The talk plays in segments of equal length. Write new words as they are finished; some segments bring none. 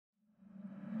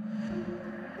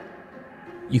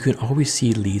you can always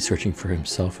see Lee searching for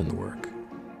himself in the work.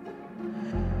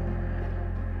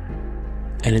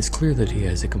 And it's clear that he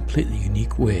has a completely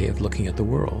unique way of looking at the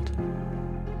world.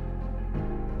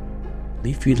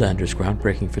 Lee Friedlander's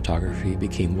groundbreaking photography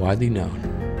became widely known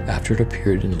after it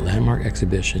appeared in a landmark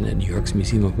exhibition at New York's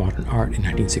Museum of Modern Art in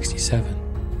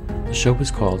 1967. The show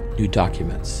was called New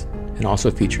Documents and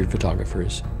also featured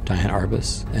photographers Diane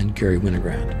Arbus and Gary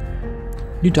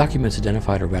Winogrand. New Documents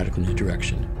identified a radical new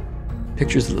direction,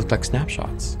 pictures that looked like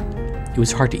snapshots. It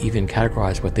was hard to even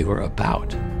categorize what they were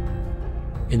about.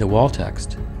 In the wall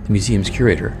text, the museum's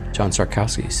curator, John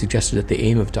Sarkowski, suggested that the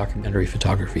aim of documentary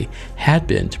photography had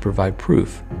been to provide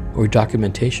proof or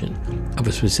documentation of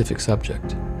a specific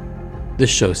subject. This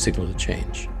show signaled a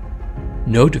change.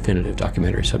 No definitive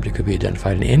documentary subject could be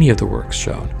identified in any of the works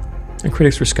shown, and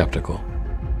critics were skeptical.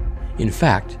 In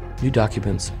fact, New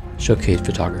Documents showcased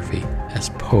photography as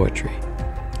poetry,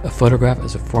 a photograph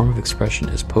as a form of expression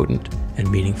as potent and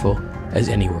meaningful as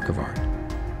any work of art.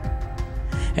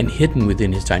 And hidden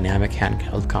within his dynamic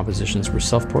handheld compositions were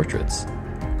self-portraits,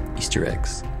 Easter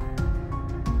eggs.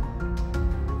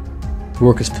 The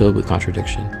work is filled with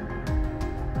contradiction,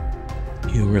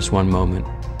 humorous one moment,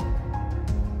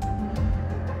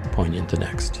 poignant the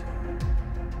next.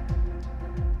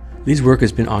 Lee's work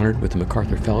has been honored with the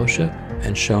MacArthur Fellowship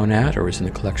and shown at or is in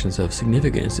the collections of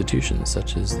significant institutions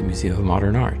such as the Museum of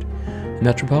Modern Art, the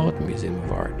Metropolitan Museum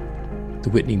of Art, the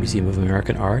Whitney Museum of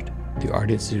American Art, the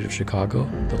Art Institute of Chicago,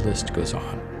 the list goes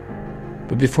on.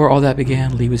 But before all that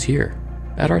began, Lee was here,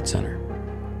 at ArtCenter.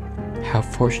 How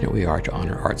fortunate we are to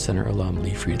honor ArtCenter alum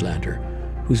Lee Friedlander,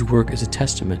 whose work is a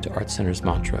testament to ArtCenter's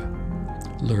mantra,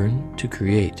 learn to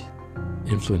create,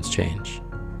 influence change.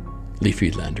 Lee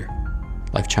Friedlander,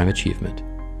 Lifetime Achievement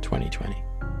 2020.